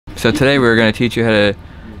So today we're going to teach you how to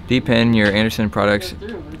depin your Anderson Products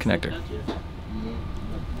connector.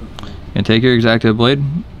 And take your X-Acto blade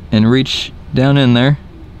and reach down in there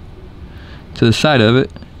to the side of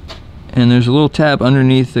it, and there's a little tab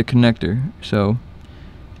underneath the connector, so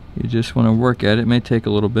you just want to work at it. It may take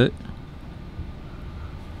a little bit,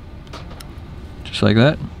 just like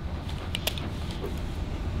that,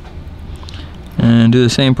 and do the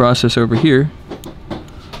same process over here.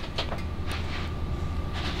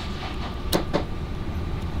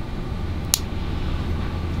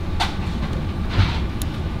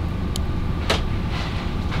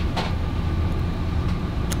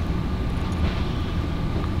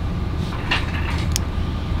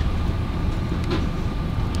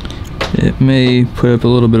 It may put up a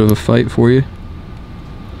little bit of a fight for you.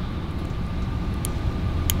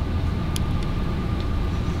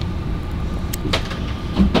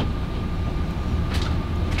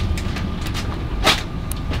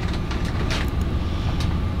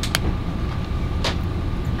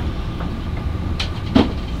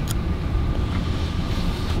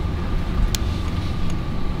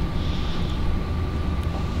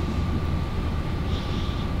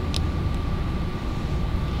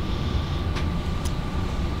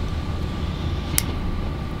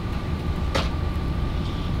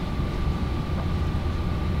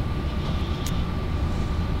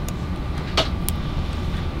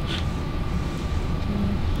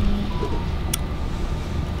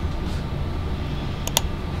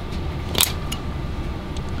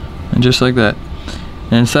 And just like that.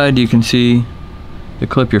 And inside you can see the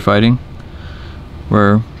clip you're fighting,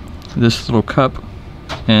 where this little cup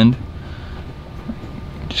end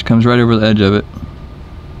just comes right over the edge of it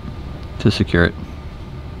to secure it.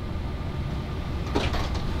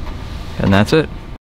 And that's it.